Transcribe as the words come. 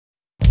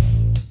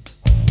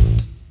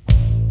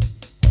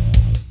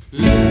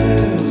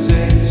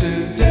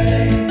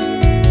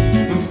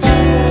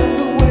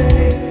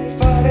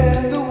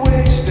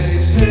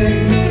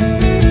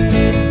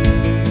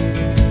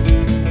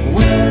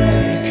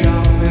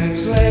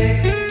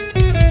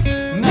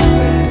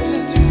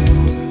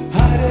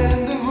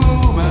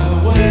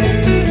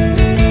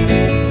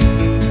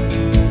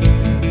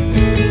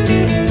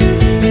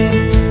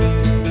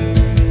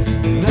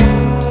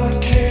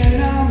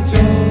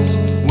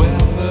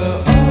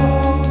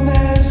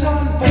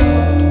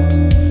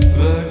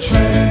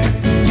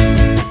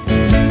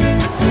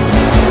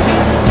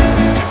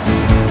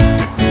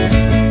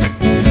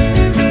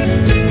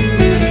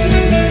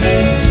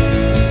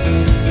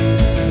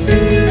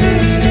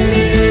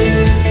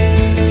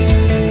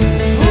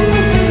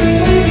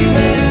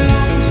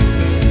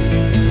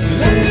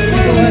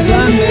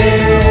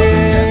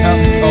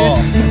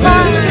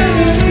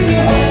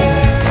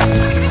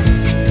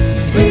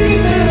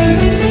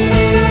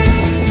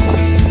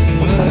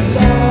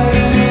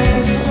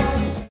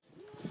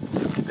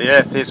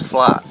earth is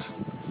flat.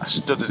 I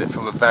studied it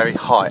from a very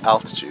high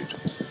altitude.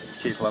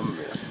 Keep lemon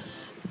beer.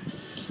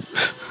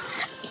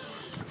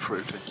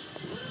 Fruity.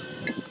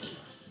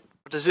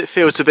 What does it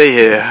feel to be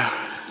here?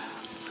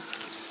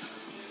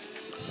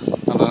 I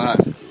don't know,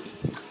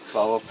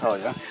 but I will tell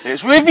you.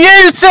 It's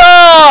review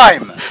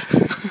time!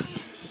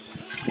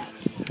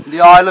 The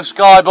Isle of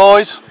Skye,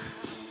 boys.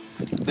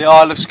 The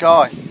Isle of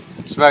Skye.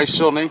 It's very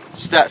sunny,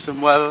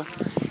 Stetson weather.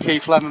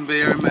 Keith lemon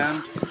beer in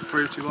man,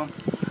 fruity one.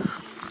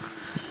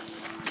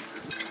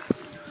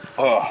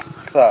 Oh,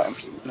 look at that.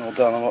 I'm all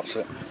done, what's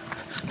it?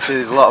 See,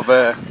 there's a lot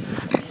of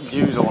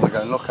views I want to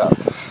go and look at.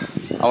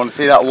 I want to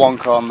see that one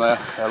car on there.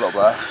 Yeah, look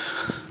there.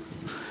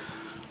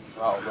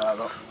 That was there,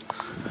 look.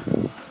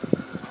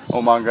 I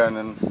don't mind going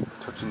and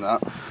touching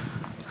that.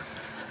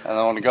 And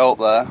I want to go up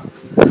there.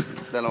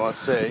 Then I want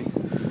to see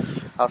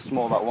how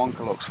small that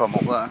Wonka looks from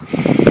up there.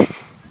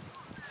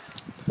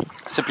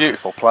 It's a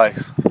beautiful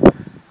place.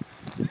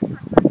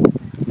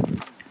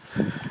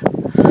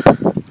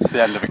 It's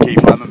the end of a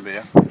Keith lemon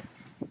beer.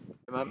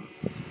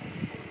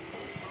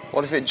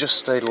 What if it just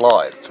stayed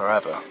light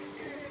forever?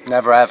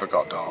 Never ever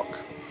got dark.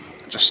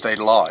 It just stayed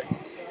light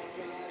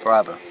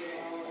forever.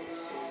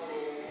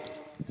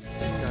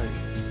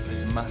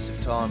 There's massive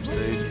times,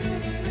 dude.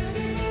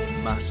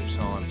 Massive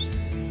times.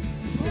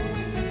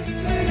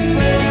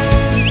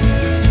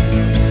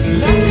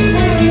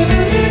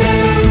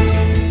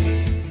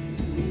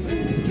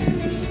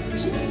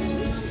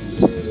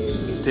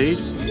 Dude,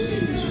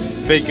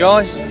 big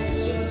guys.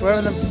 Where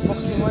are them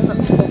fucking? Where's that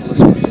topless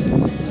one?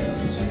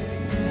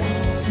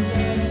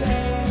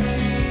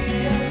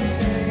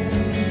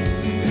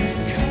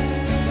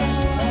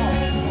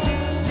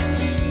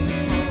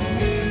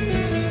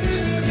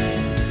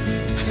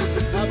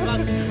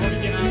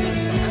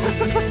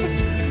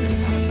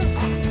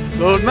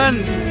 Lord man,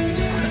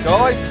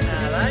 guys.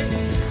 Hello.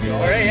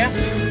 We're here.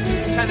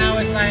 10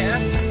 hours later,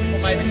 or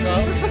maybe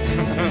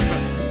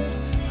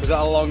 12. Was that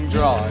a long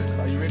drive?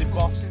 Are you really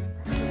bossing?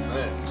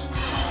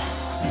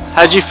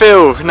 How do you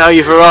feel now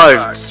you've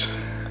arrived?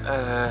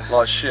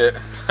 Like shit.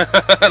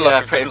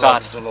 Yeah, pretty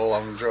bad. Done a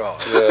long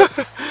drive. Yeah.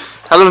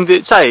 How long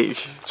did it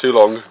take? Too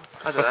long.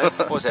 I don't know.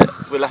 What was it?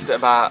 We left at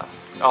about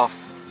half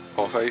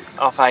 8.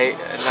 Half 8,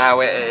 and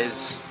now it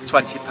is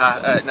 20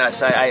 past. No,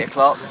 say 8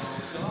 o'clock.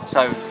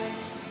 So,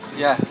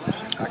 yeah,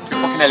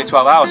 fucking nearly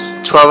 12 hours.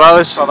 12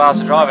 hours? 12 hours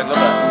of driving. Love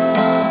it.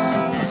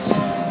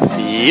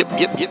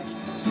 Yep.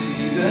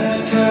 See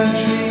the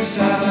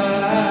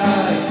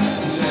countryside,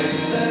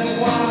 taste the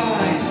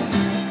wine.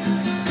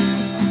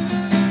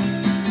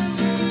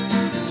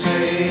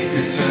 Take a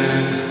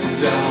turn,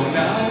 don't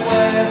know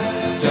where,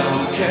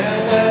 don't care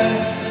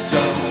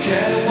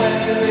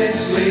where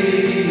it's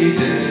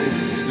leading.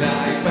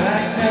 Like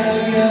back now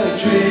you're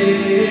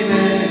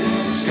dreaming,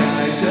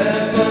 skies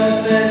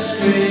above they're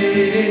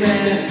screaming.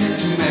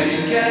 To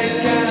make a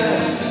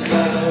gap,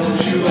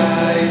 close your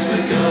eyes,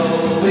 we're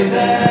going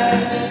there.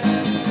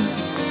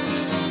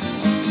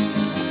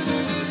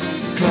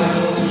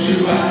 Close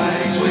your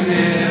eyes, we're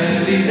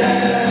nearly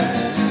there.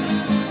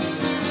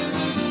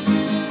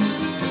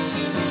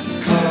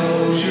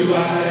 Close your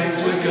eyes,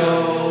 we're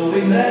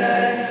going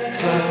there.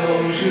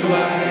 Close your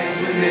eyes,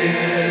 we're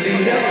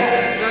nearly there.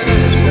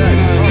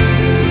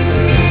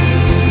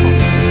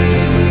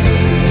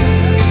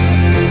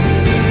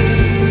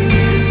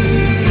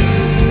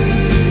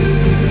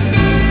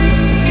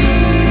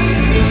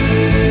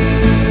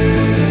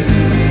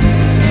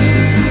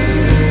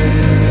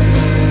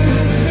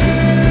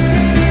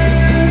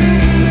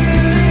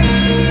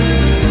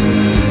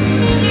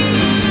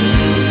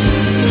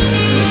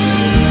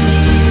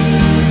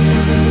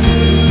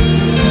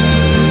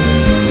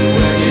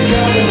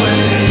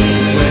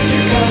 When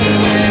you're going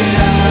away,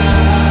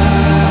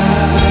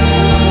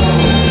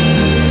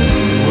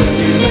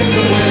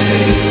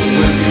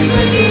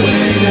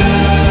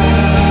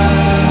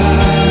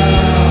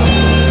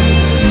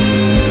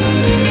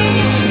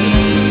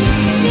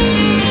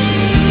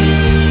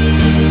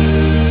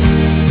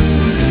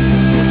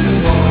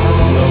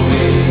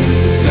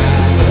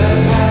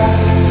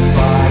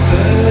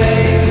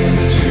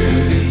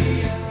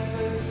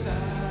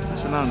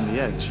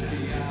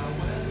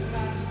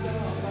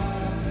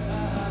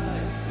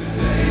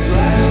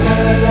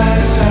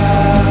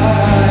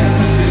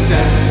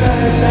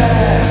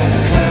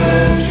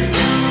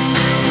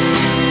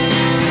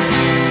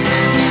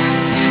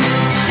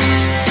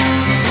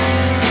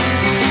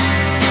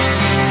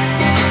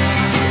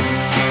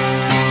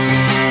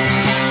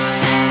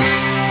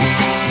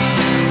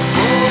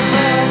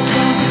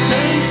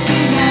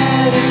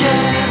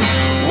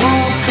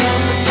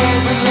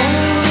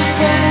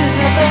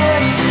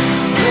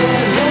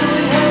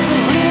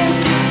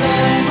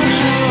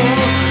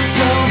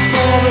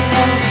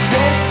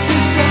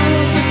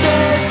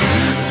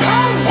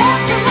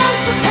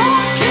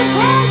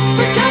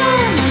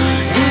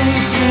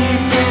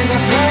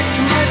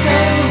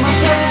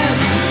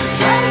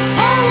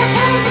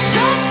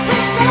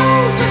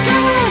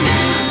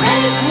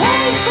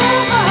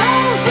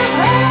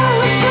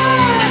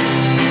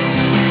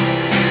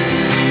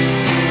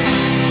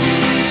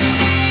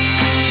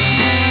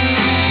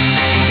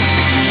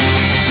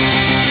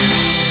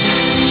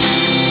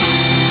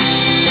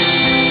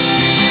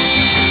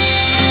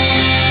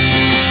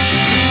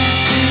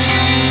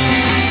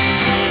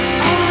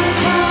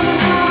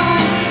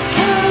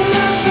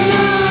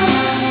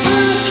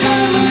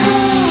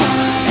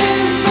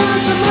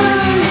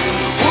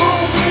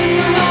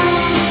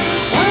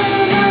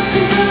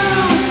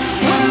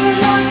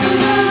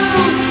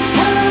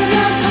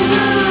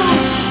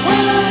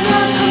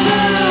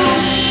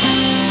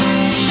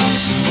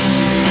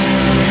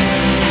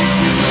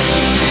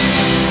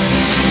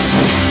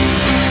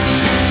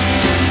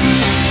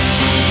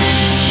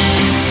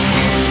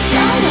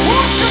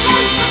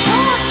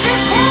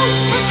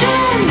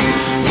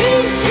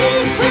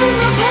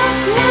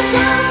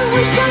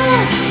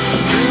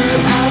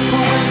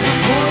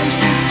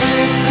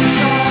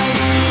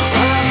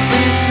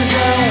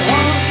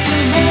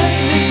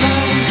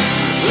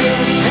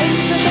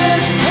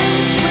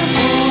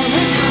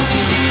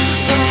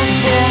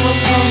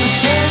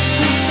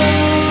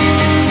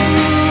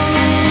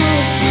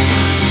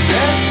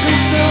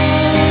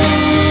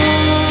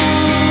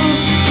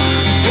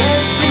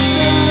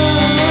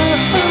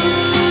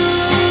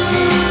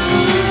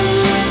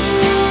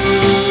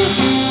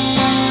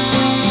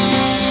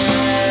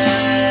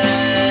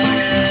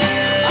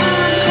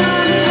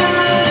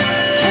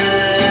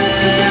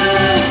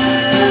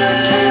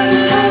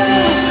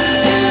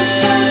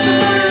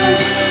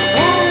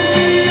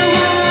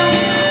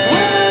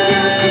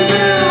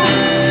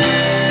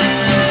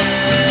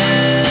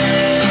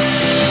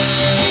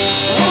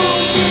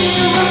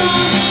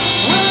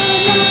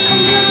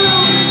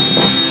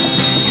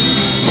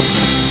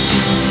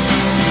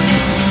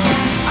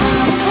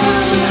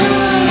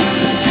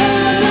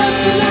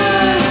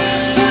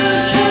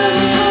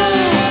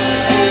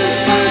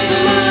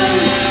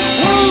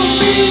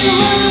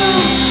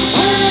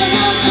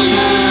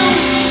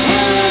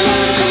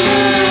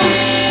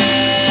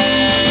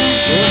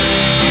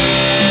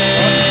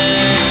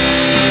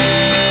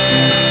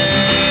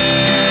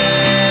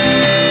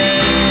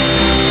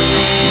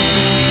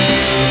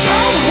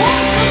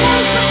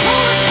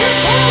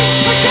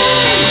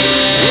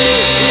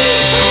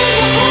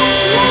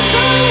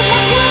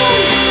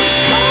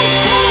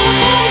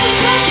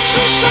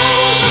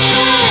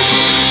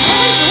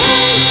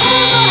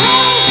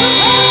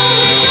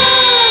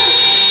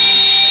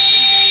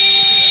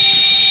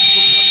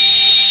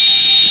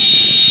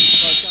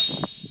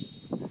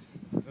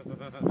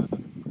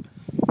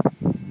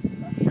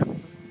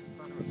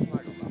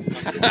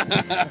 Pretty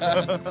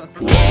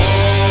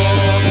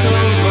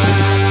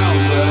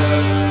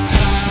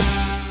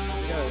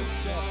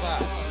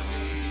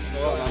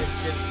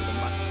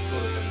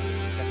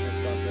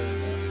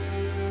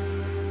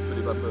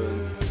bad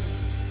burns.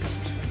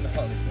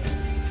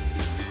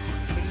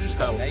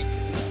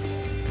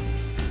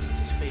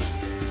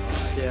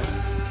 Yeah.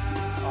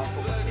 I'll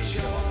put my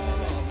t-shirt on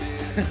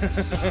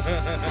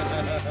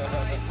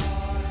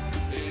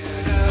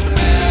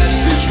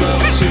Message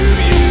wrote to you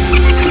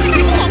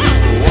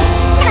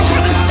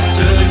one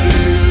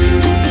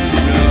afternoon.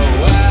 No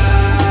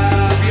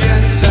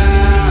ambience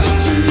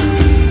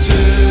to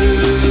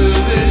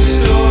this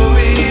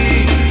story.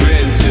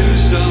 Into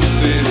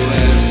something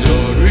less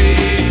sorry.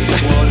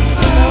 One afternoon.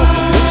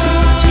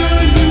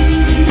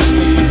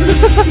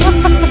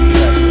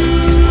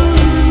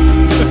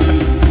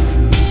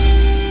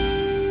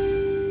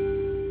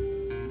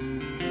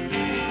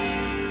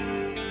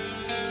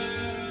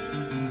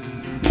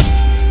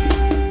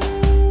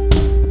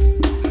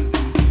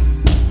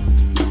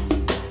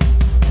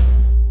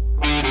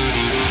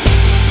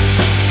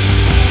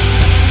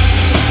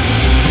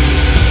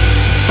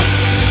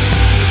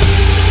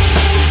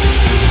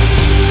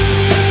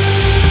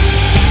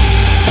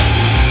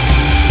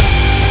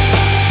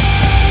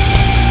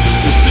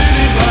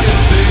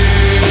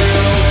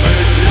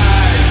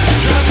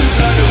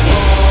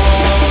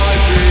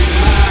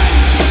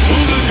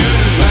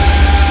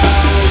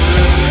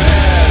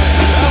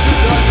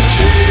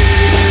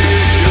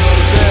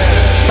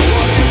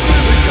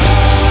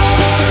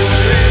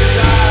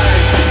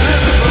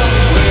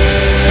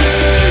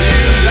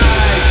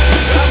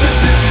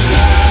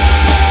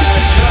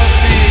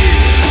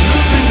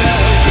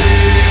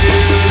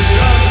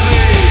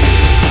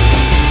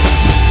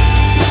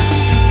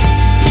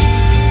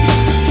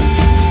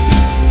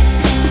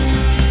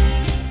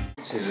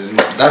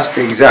 That's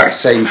the exact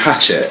same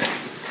hatchet,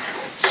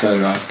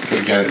 so I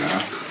can go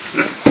now.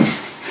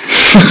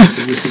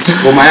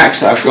 Well, my axe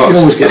that I've got. It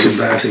always gets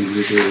embarrassing.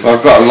 Well,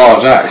 I've got a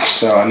large axe,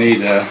 so I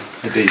need a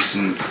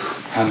decent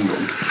handle.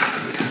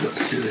 You've got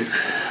to do it.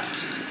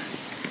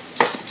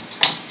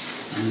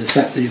 And the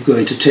fact that you've got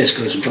into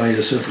Tesco's and buy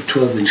yourself a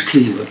 12-inch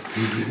cleaver.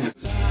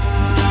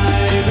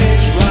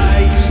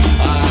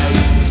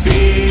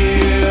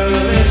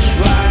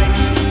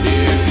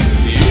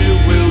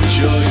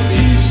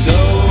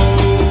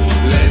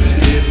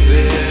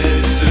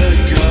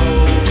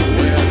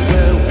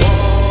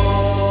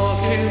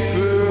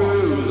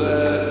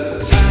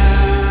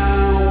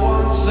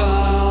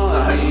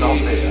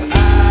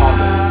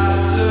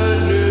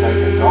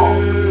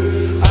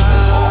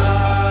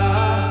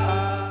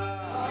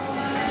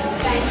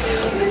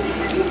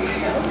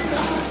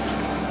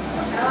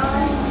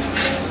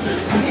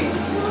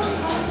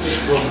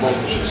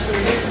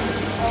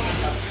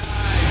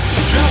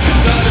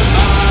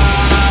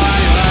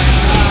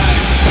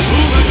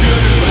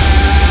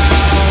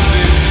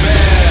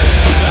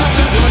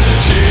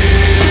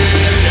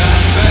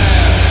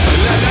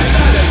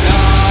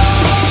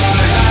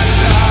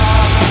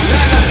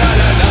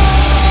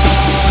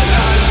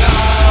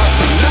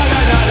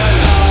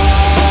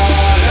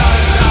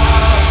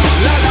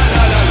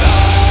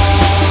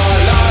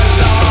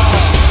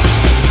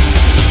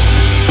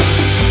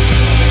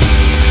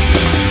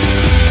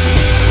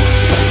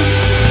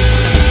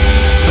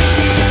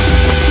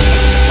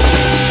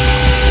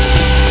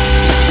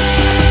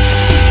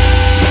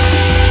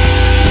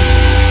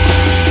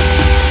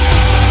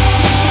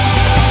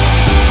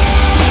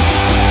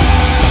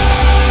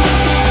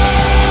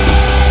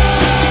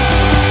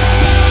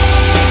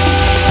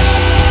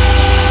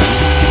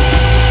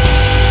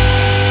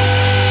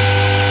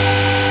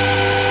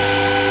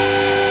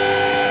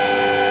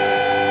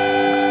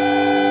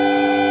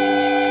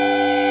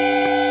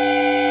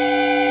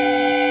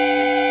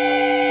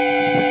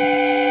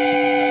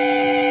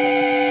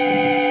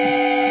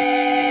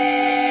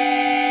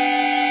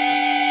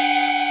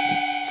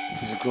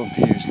 Good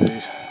views, dude.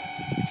 It's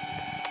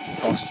a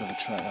boss of a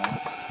trek,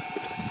 that.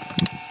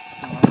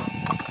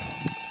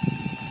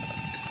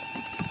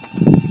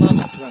 I'm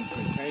up to run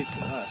 3K for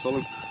that.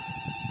 Solid.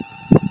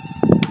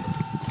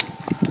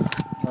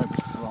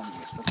 Nobody's wrong,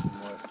 it's fucking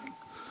working.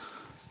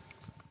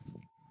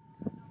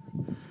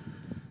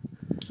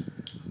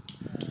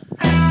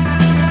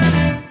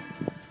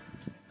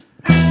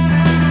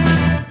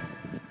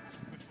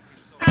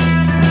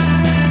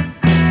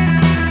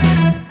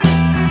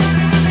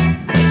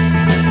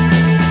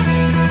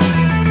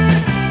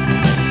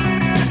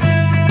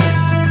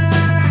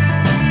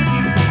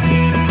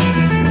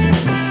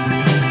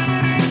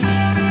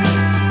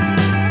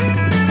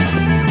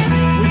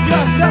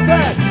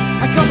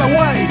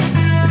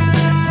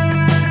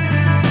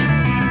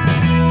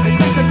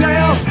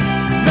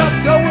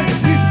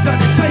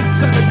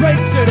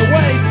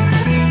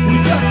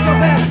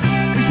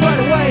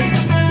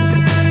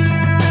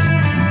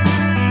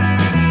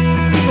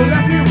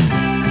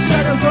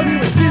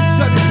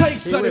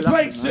 So it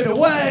breaks it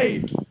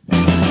away.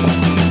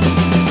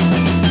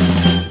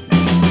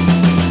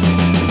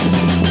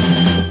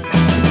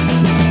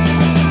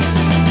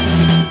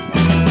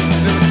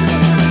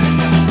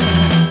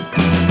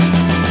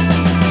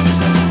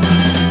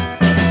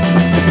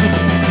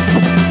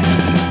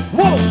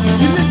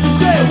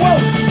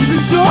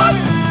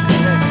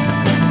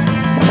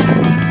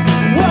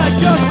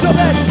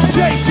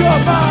 your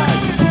mind.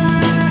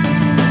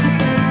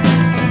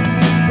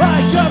 I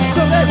got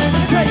something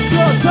to take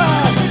your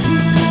time.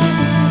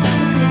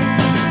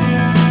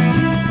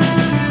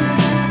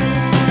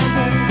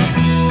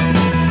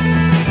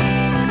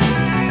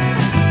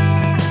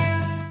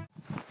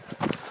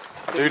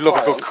 I do love a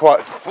good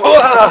quiet.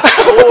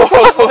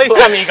 Please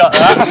tell me you got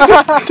that.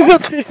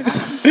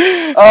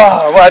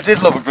 Oh, well, I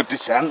did love a good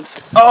descent.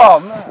 Oh,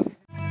 man.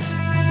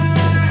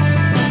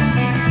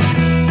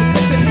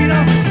 Takes a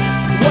heater,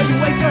 while you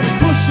wake up and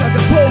push on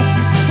the pole.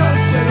 It's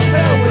constant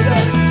affair with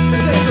her.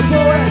 And there's a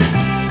poet,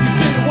 you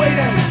sit and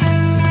waiting.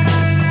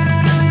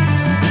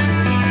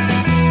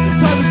 The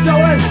time is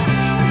stolen,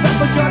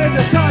 never got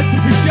the time to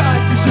be shy.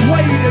 Cause you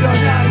waited on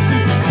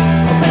answers.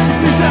 I'll make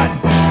you listen,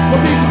 I'll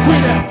make you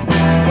quit it.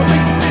 I'll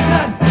make you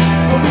listen,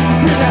 I'll make you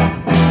quit it.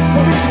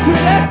 I'll make you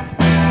quit it,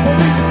 I'll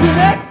make you quit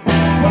it.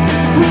 I'll make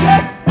you quit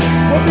it,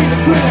 I'll make you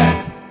quit it.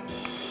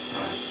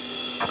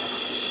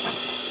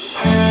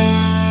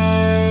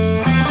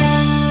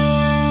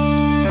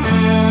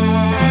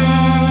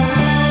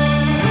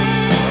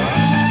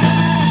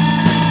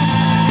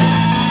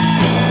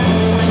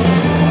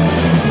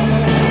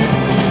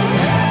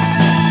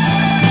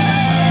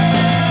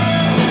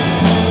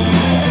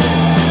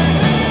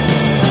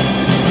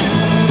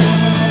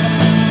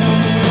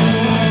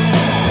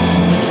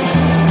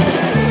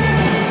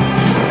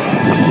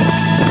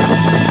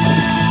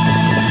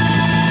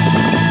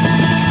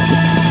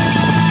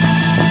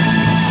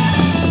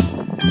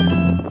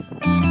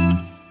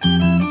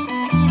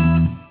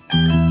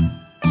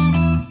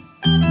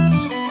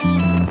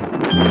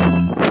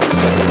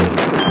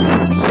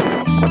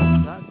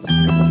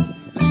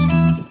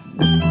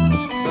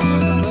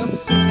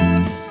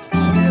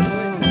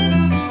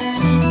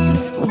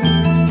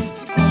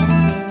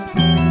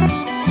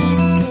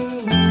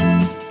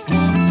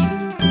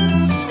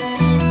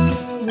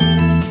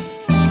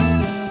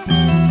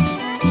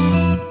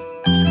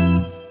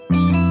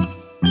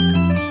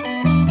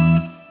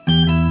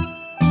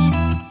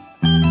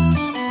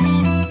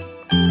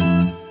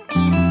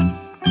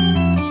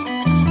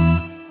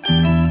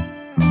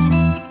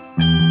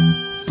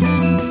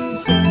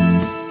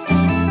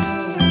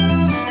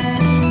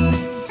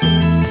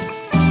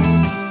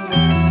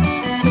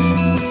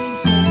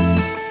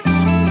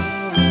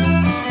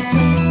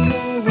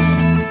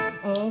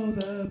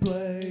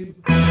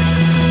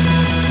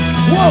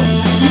 Whoa,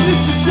 you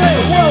listen, say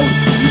it, whoa,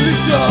 you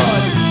listen.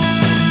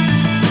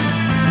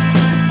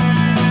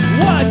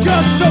 Why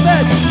got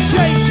something to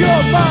change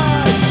your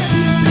mind?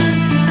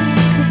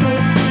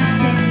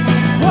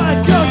 Why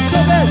got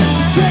something to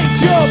change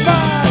your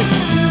mind?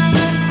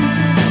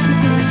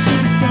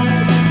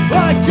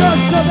 Why got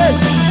something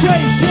to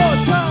take your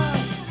time?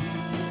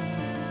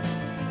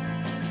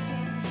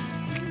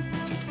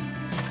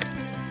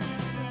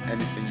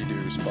 Anything you do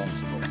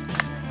responsible.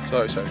 So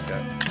it's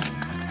okay.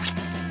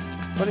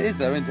 But it is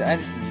though, isn't it?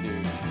 Anything you do,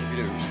 if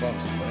you do it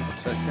responsibly,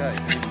 it's okay.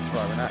 You can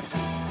throw an axis.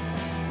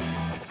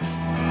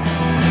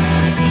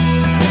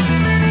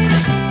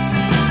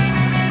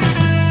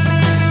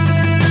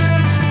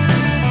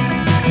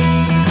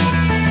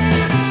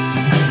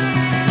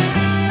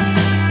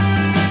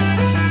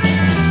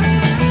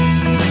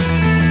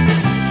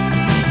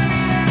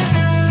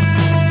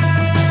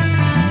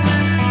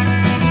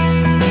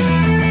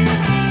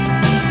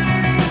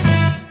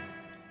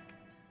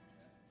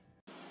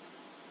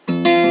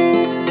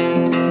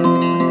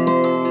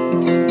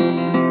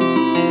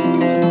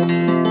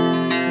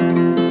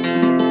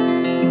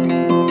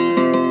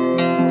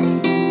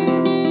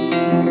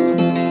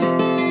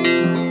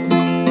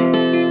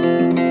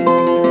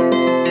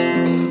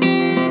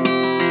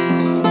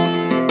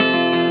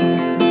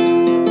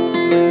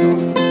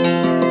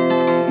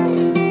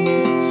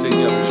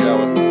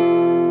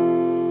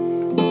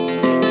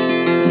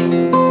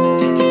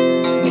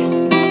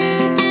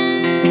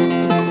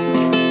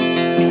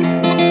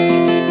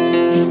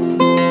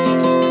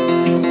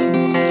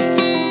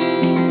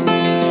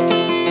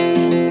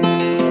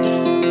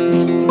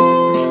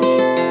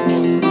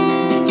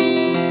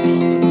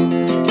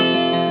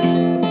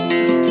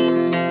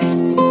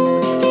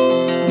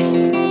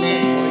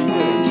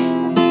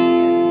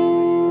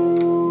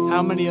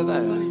 How many are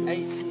there?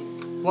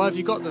 18. Why have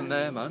you got them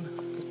there, man?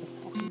 Because the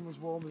fucking was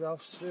warm as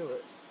Alf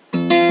Stewart's.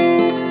 What do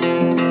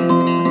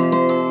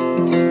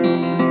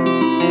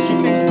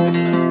you think of this,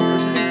 man? What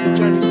do you think of the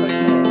journey so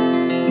far?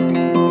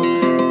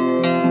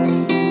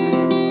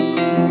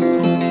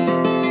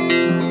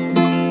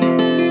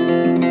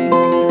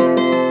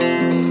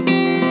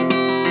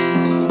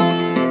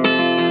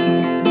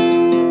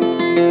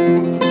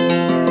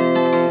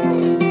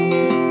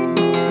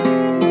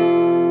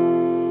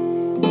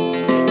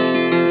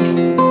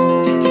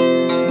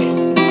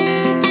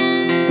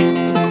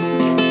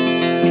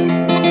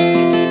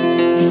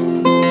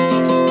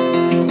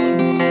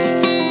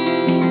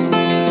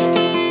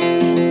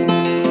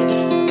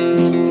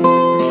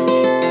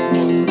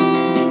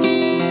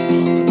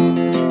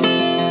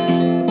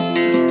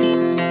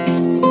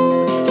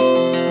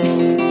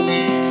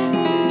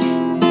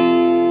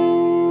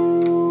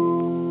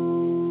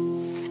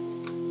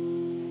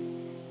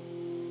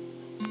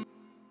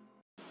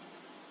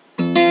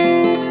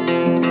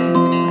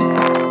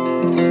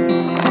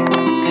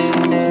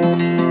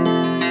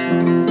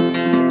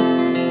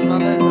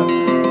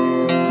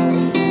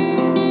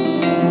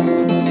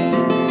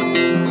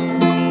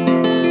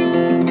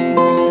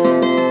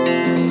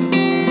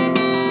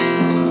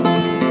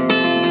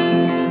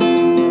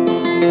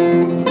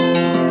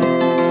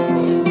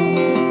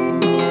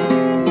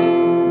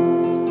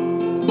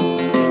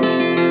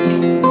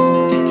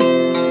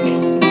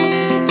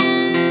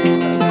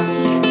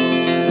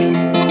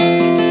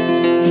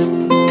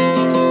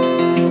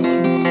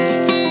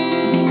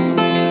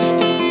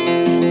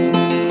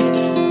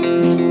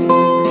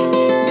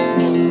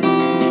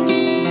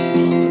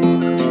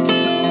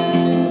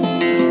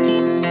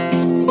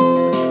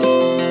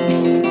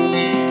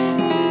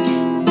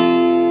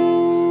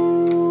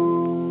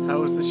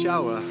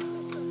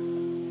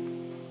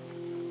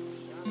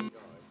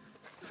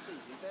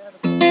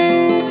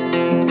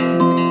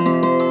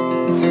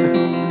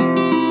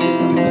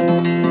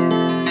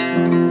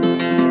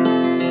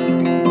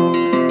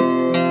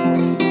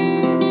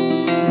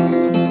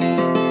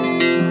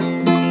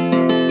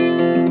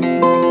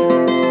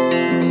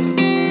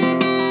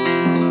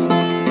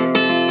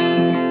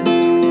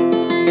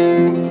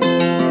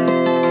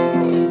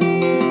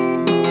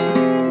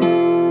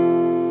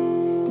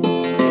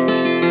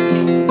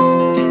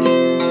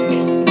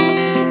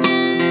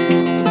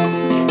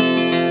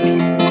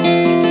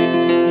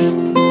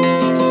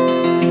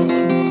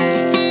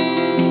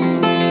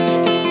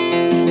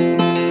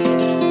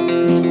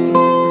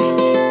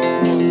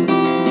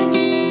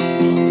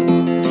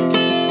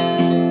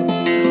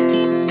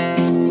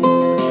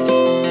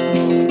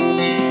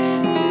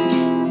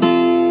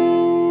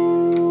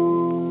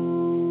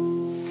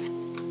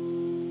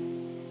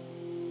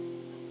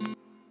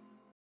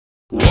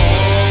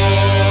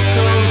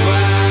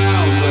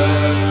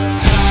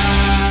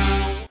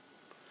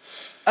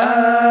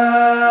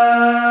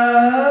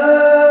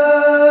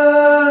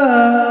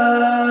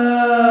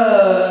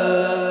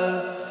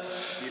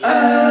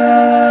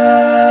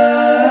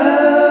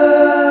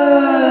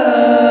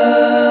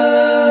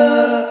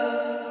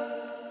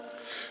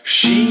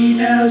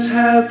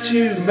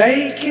 to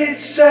make it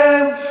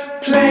sound.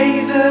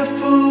 Play the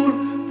fool,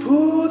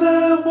 pull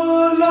the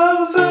wool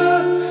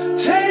over.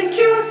 Take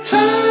your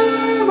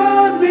time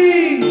on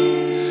me,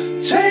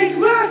 take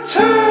my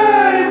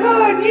time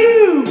on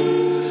you.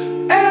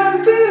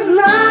 And the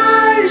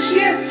lies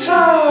you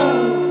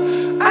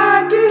told,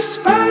 I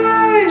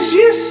despise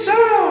you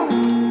so.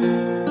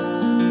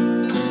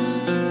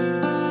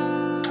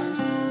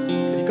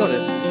 Have you got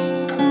it?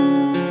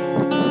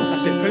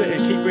 That's it, pull it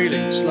in, keep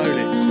reeling,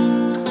 slowly.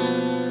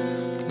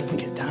 Let me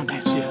get down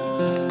here to you.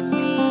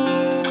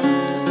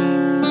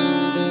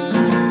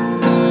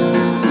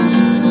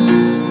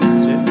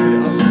 That's it, pull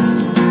it up.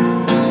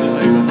 Pull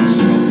it over,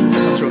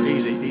 that's right,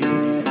 easy, easy,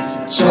 easy.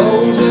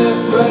 Told a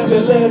friend a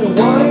little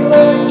while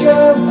ago,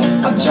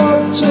 I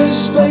talked to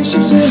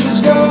spaceships in the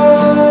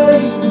sky.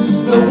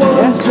 No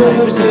one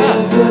could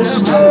live the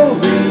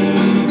story,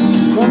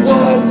 the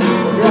one you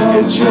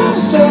wrote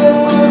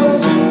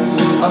yourself.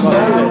 I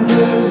found a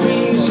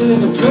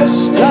reason and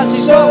pressed it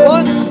so.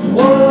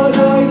 What I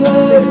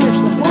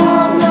left,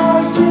 what I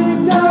did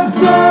not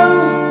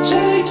know.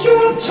 Take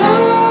your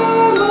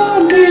time on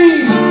me,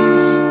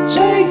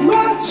 take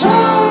my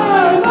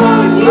time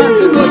on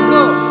you.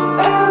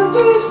 And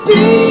the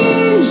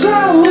things I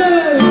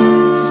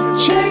learned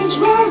change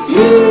my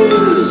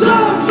views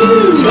of you.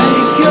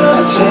 Take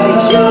your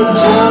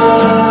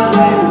time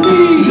on me,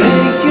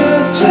 take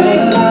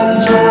my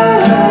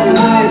time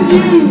on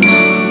you.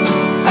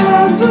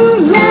 And the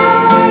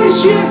lies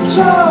you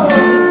told,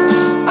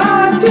 I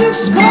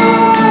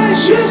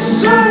despise you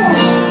so.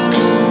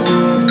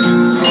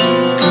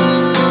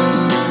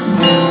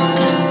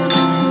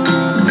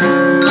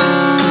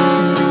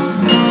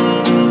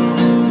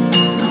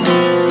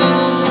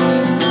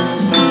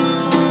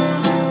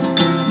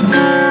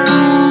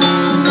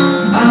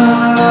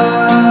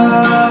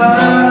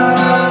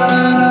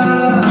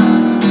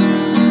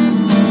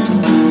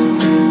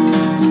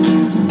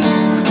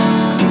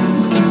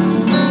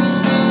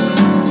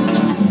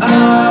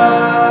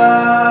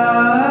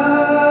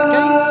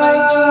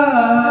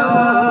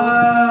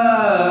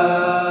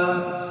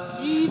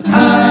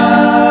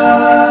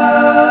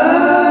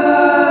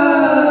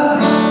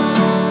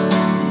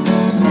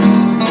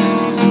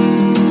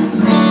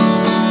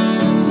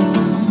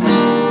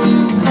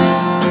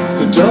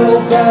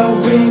 Doorbell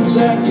rings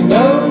and you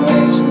know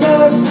it's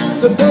not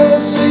the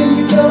person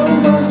you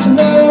don't want to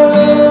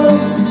know.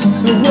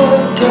 The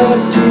one that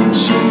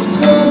gives you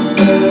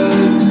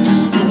comfort,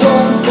 the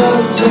one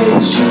that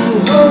takes you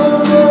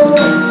home.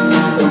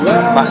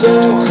 Around the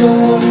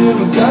corner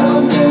and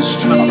down the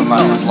street,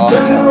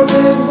 down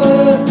in the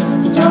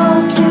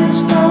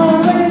darkest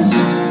hours.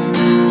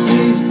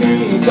 You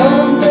feed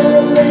on the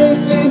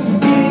living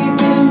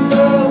even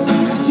though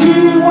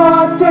you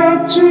are dead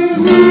to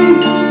me.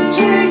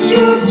 Take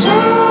your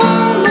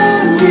time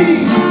on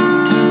me,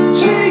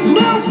 take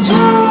my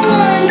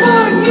time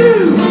on you.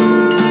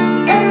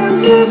 And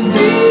the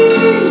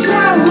things I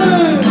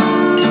learned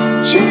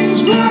change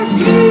my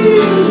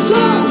views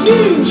of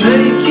you.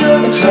 Take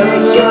your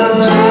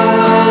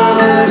time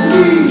on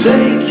me,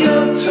 take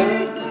your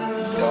time.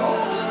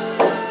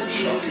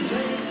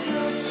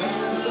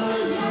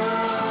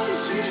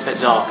 It's a bit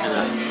dark, isn't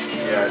it?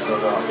 Yeah, it's not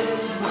dark.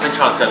 I've been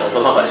trying to set all the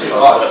lights. If I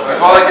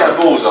get a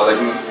bullseye, they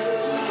can.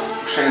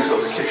 Shane's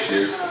got to kiss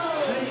you.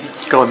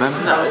 Go on then.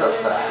 No, is that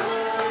fair?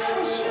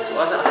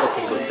 Why is that a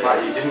fucking good thing?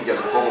 Right, you didn't get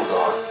the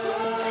bullseye.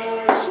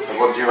 So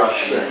what do you have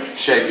to do?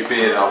 Shave your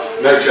beard off.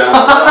 No chance.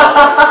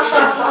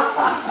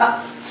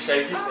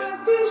 Shave your beard.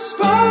 I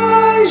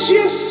despise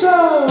you so.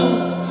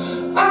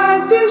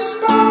 I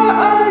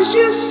despise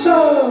you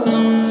so.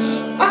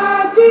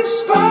 I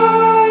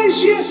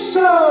despise you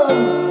so.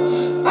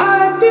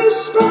 I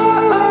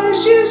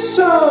despise you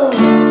so.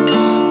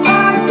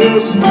 I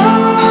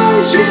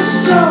despise you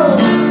so.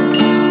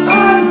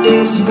 I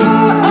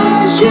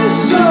despise you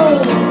so.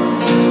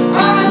 I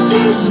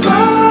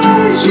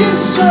despise you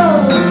so.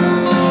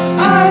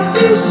 I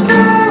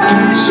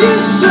despise you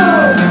so.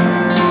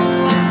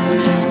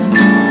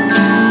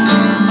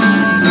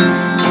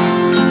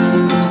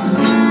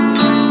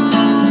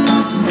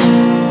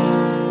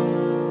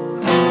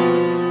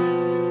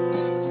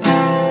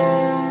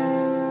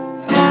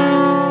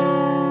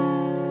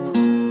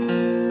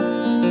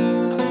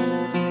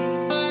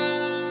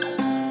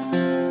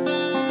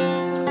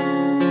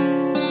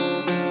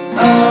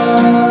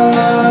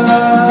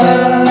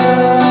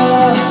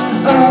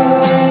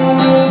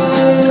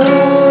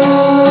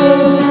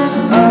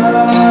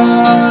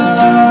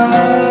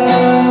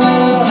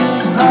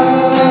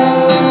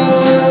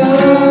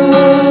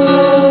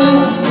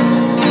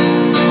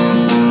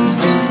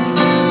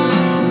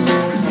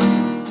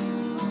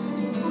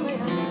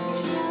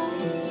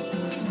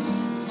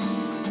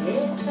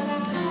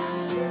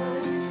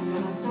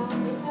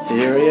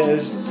 Here he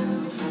is.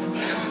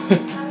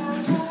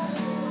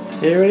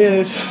 Here he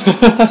is.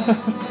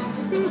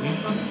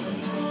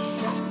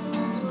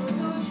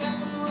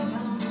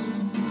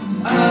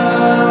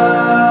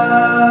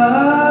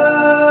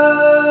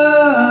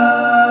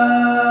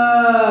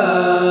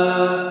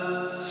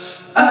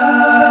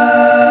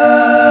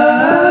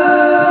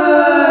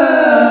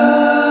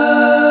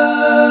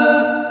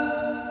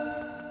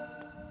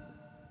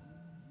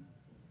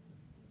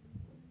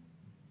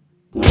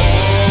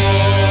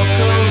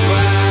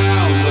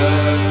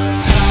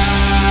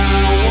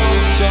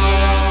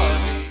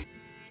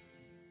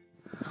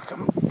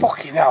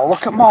 hell,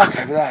 look at Mark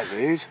over there,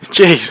 dude.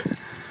 Jeez.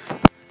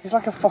 He's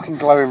like a fucking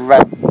glowing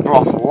red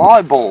broth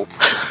light bulb.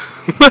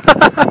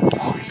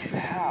 Fucking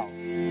hell.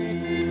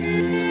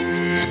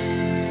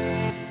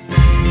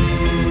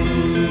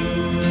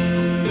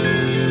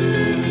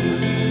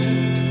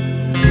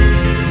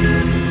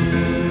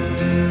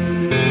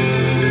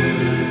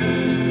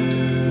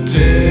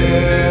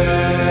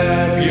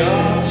 Dip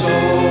your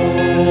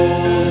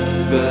toes,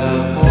 the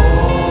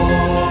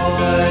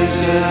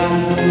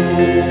poison pool.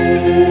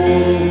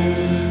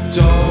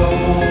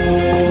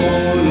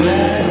 Don't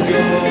let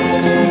go,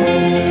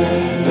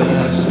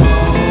 the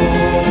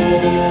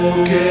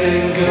smoking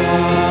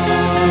gun.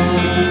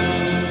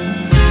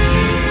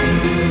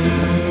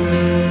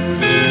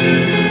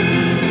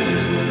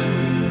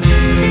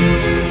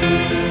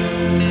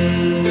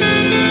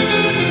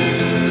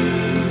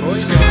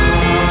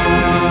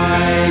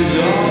 Skies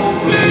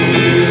open,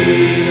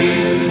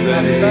 the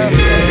air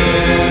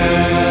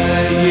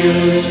you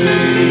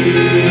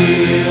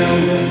swim.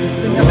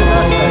 Sing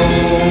happy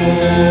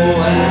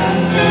birthday.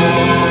 And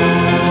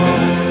fall,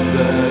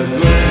 the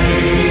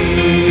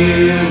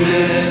brain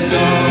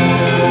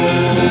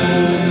dissolves,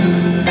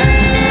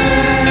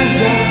 and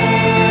I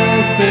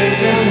think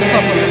I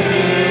made it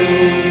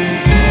through,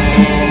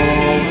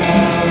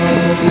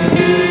 almost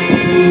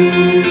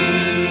through.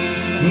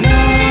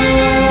 No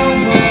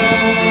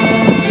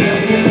more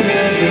taking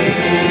it all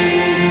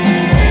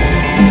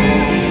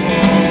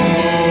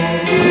fall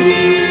through.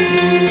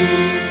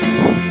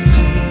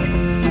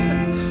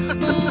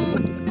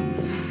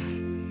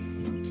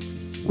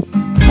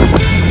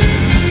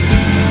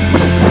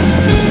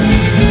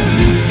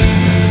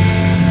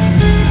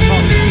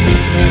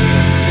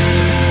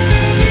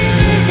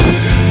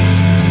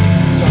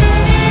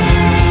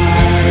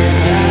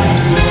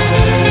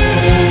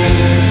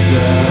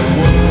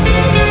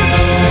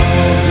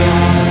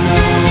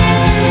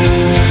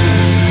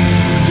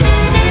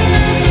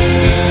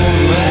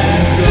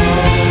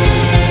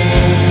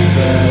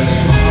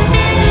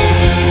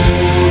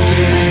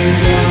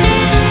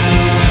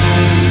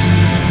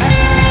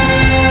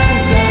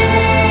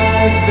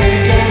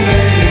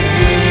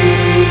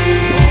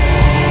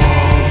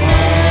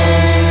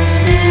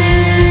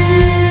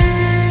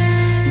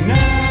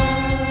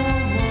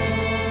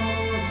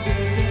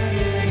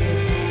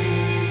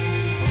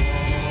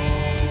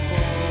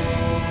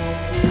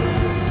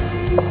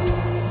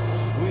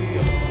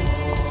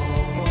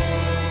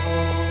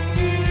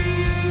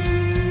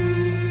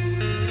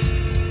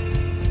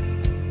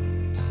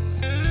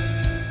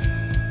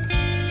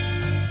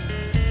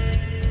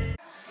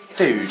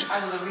 Dude,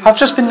 I've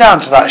just been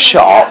down to that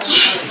shop,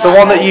 the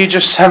one that you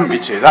just sent me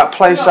to, that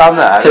place down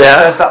there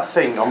that says that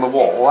thing on the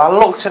wall. I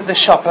looked at the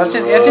shop and I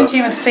didn't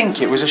even think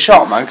it was a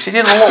shop, man, because it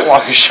didn't look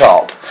like a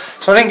shop.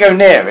 So I didn't go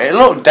near it. It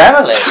looked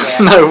derelict.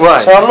 No way.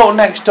 So I looked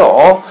next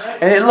door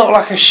and it looked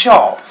like a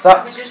shop.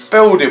 That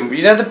building,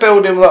 you know the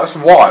building that's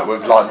white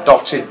with like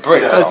dotted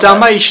bricks A on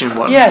Dalmatian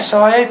one? Yeah,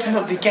 so I opened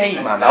up the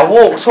gate, man. I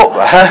walked up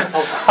there,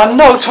 I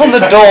knocked on the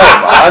door,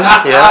 man.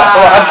 Yeah.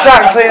 Well,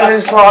 exactly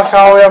as like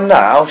how I am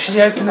now.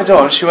 She opened the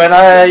door and she went,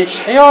 "Hey,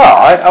 are you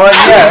alright?" I went,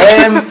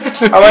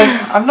 "Yeah." I went,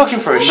 "I'm looking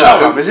for a shop,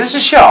 man. Is this a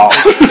shop?"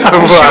 And she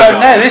went,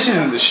 "No, this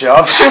isn't the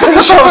shop." She went,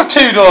 "The shop's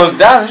 2 doors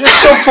down. It's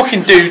just some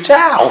fucking dude's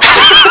house."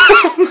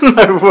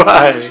 No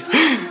way.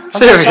 I'm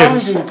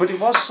Serious? sorry, but it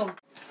was some.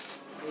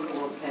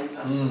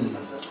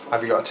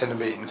 Have you got a tin of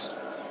beans?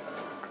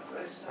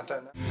 I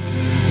don't know.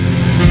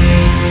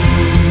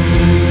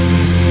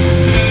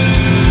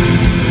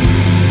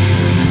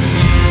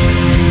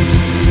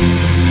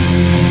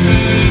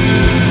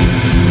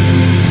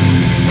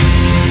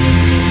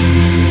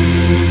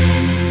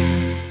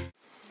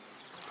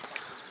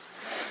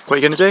 What are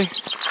you going to do?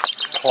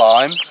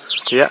 Climb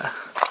Yeah.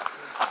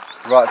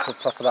 right to the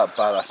top of that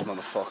badass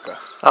motherfucker.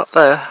 Up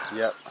there?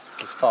 Yep,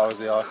 as far as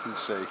the eye can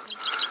see.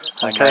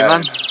 Okay,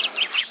 man.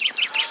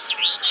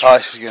 Oh,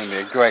 this is going to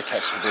be a great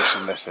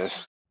expedition, this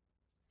is.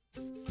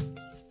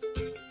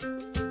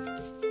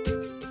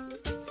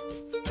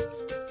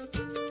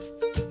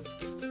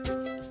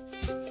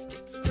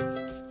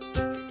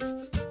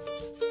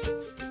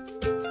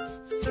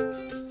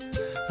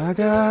 I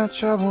got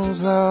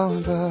troubles,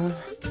 Lord, but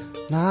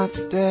not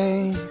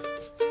today.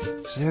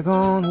 'Cause they're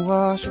gonna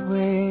wash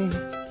away.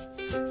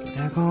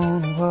 They're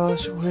gonna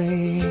wash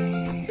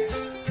away.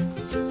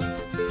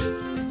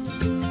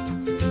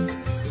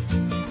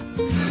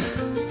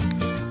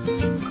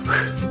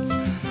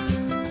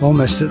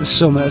 Almost at the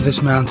summit of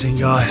this mountain,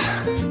 guys.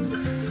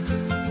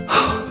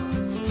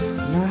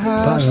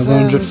 About another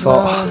 100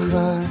 foot.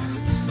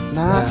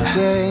 Not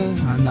today.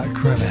 And that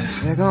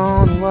crevice. They're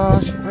gonna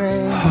wash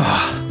away.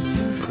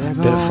 They're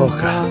Bit of gonna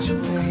fucker. wash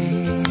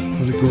away.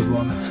 What a good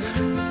one.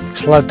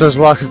 This lad does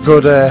like a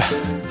good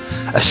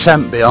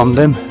ascent beyond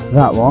him.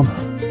 That one.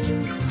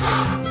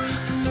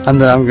 And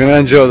then I'm going to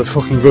enjoy the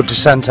fucking good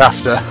descent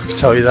after. I can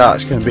tell you that.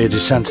 It's going to be a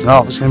descent and a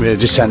half. It's going to be a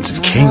descent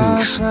of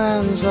kings.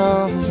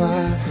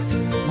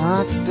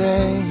 Not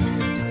today.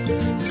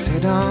 They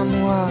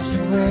done washed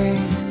away.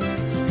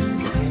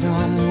 They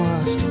done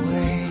washed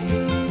away.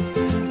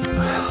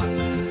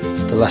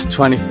 the last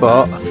 20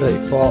 foot,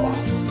 30 foot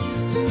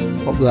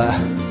up there.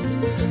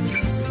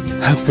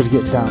 I've got to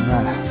get down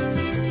there.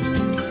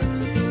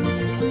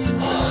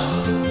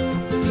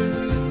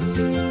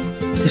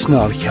 This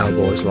gnarly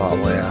cowboy's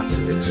like way out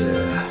of its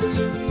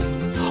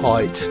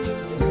height.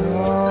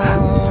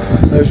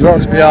 Those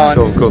rocks behind.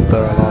 So good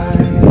though, I like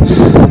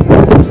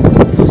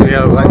it. So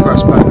yeah, that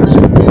grass back there's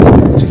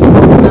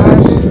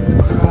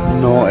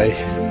naughty.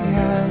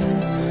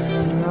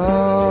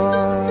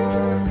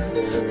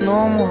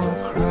 No more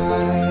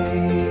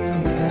crying.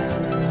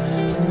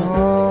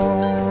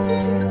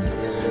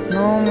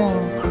 No more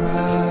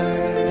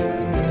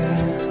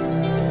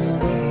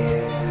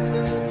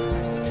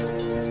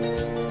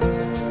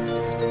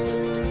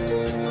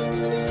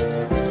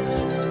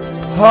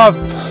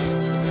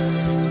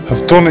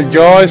I've done it,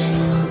 guys.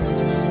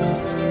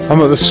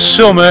 I'm at the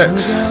summit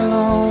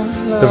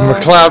of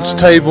McLeod's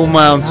Table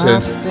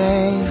Mountain.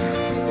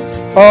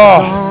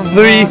 Oh,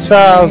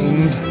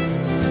 3,000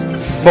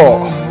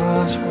 foot.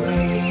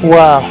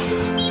 Wow.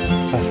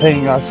 I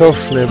think that's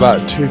roughly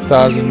about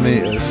 2,000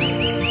 metres.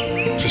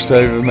 Just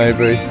over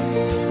maybe.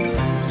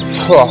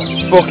 Oh,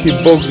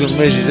 fucking bugs and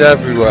midges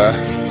everywhere.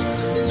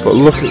 But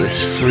look at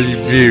this free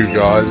view,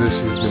 guys.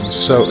 This has been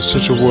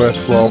such a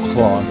worthwhile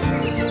climb.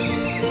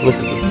 Look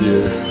at the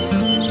view.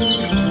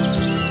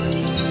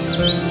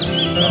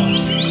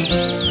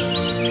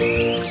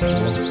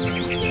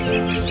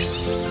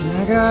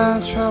 I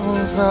got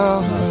troubles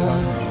though,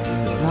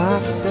 but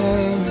not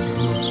today.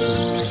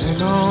 They're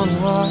gonna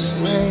wash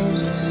away.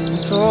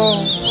 It's all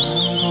I'm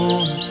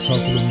gonna take. Top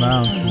of the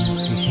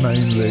mountains is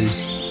mainly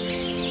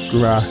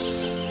grass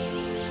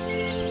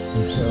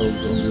and hills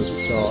on the other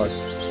side.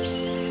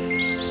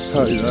 I'll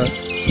tell you though,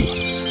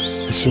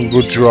 there's some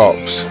good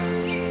drops.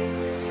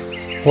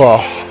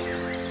 Wow,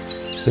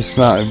 this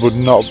mountain would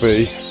not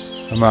be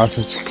a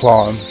mountain to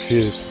climb if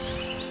you'd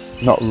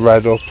not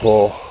read up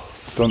or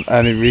done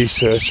any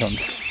research on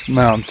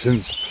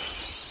mountains.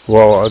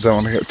 Well, I don't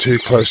want to get too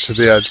close to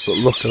the edge, but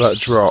look at that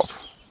drop.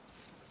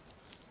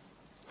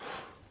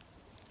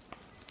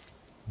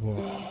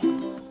 Whoa.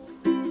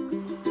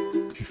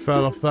 If you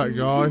fell off that,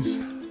 guys,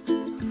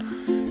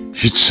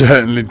 you'd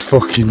certainly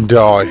fucking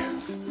die.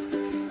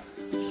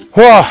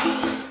 Whoa.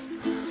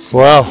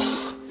 Well,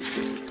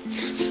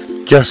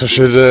 guess I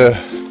should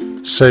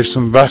save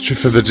some battery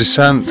for the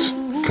descent,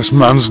 because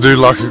mans do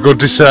like a good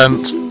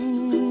descent.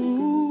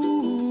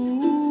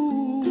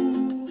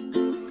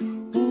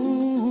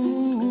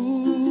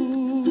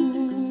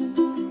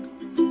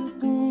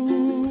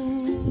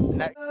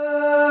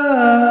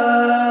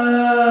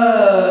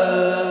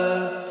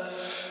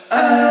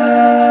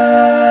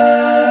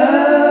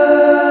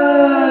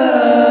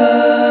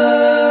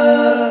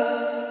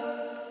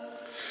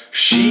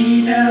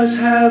 She knows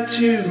how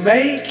to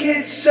make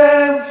it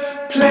sound.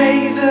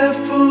 Play the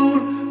fool,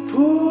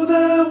 pull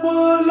the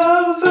wool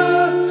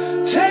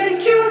over.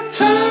 Take your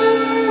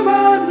time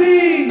on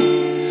me,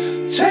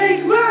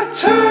 take my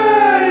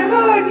time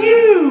on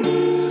you.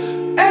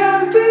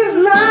 And the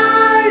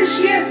lies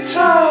you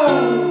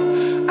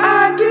told,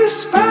 I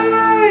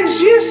despise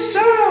you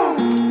so.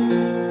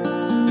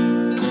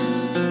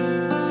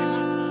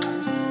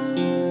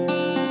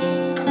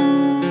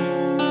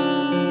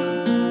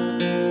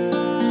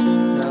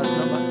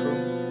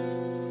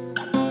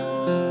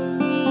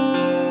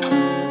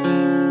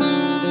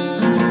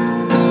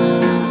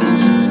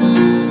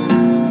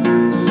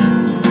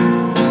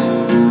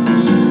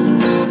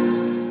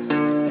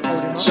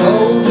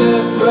 Told a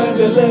friend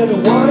a little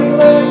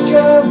while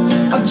ago,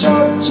 I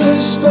talked to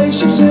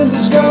spaceships in the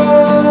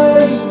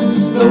sky.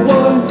 No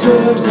one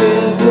could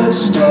hear the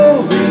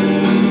story,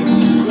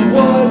 the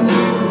one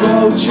you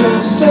wrote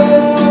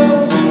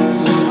yourself.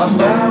 I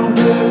found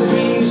a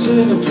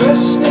reason and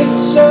pressed it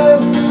so.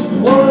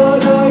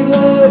 What I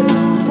learned,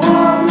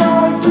 what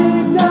I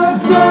did not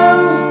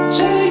know.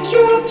 Take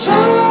your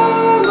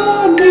time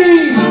on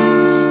me,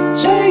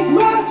 take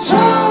my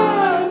time.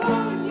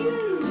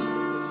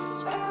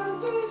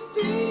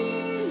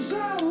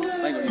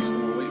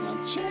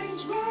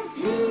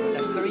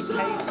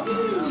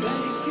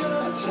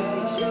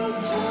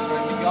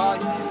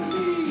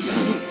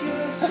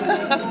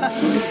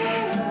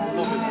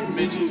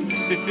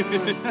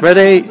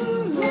 Ready?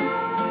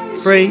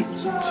 3,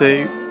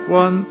 2,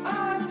 1.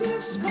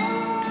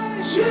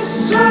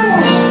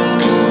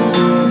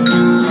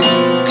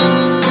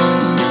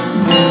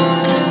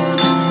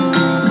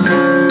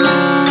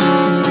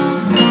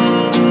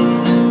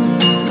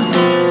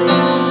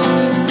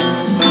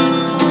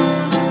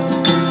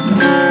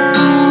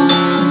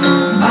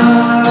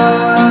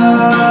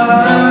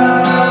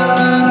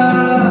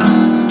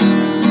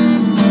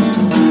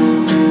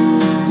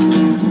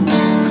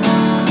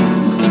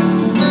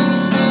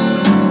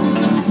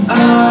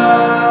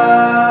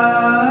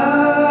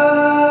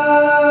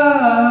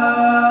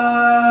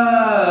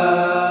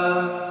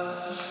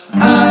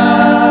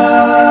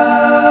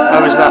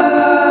 How is that?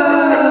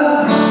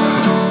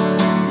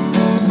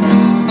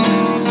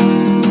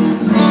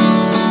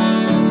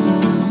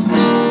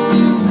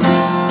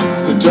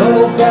 The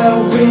doorbell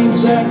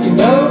rings and you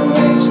know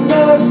it's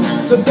not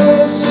the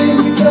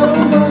person you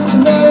don't want to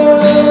know.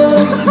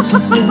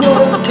 The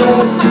one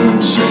that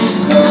gives you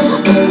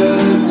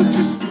comfort.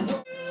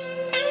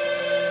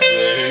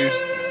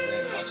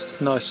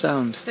 Nice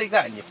sound. Stick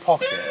that in your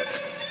pocket.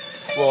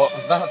 What?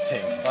 That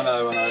thing? I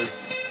know. I'll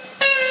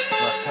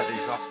have to take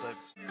these off though.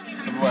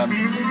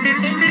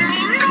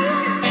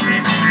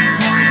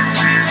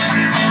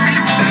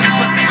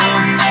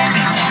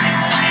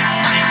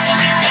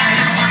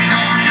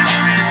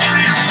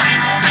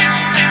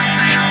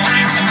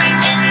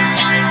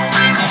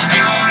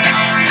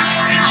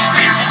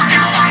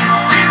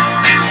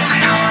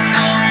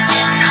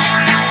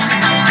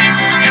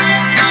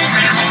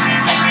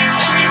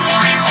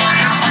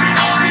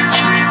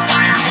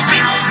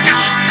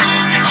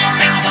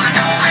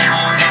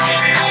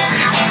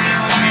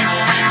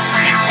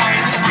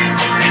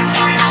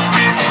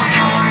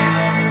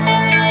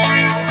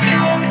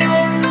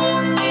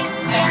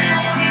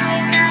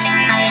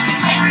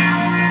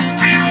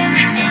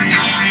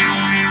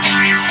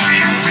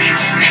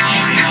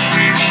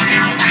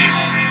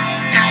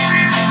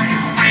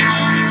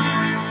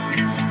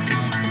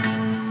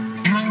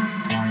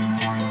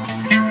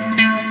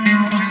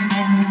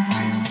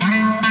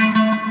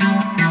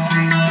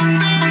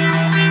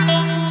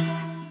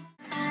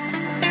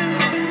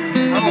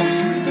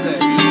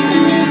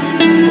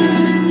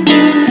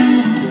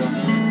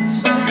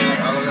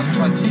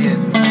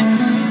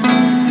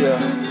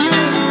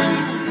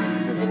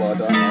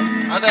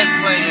 I don't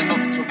play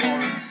enough to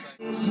warrant saying.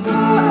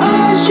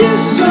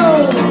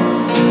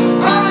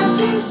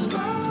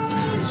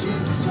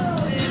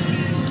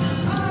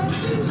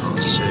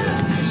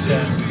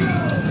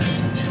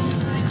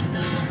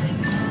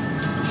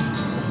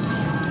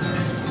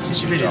 Is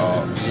it video?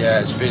 Dark. Yeah,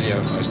 it's video,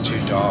 but it's too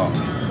dark.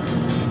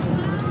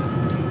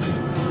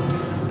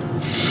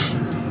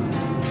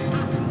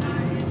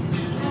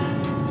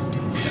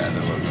 Yeah,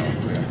 there's a lot,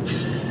 yeah.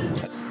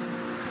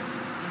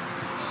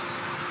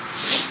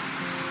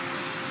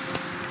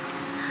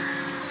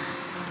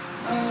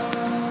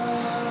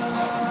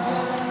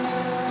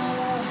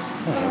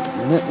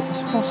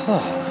 What's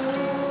that?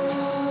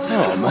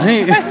 Oh,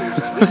 mate.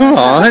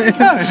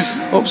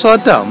 Alright.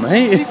 Upside down,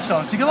 mate. It's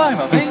time to go home,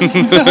 I think.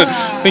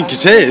 I think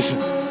it is.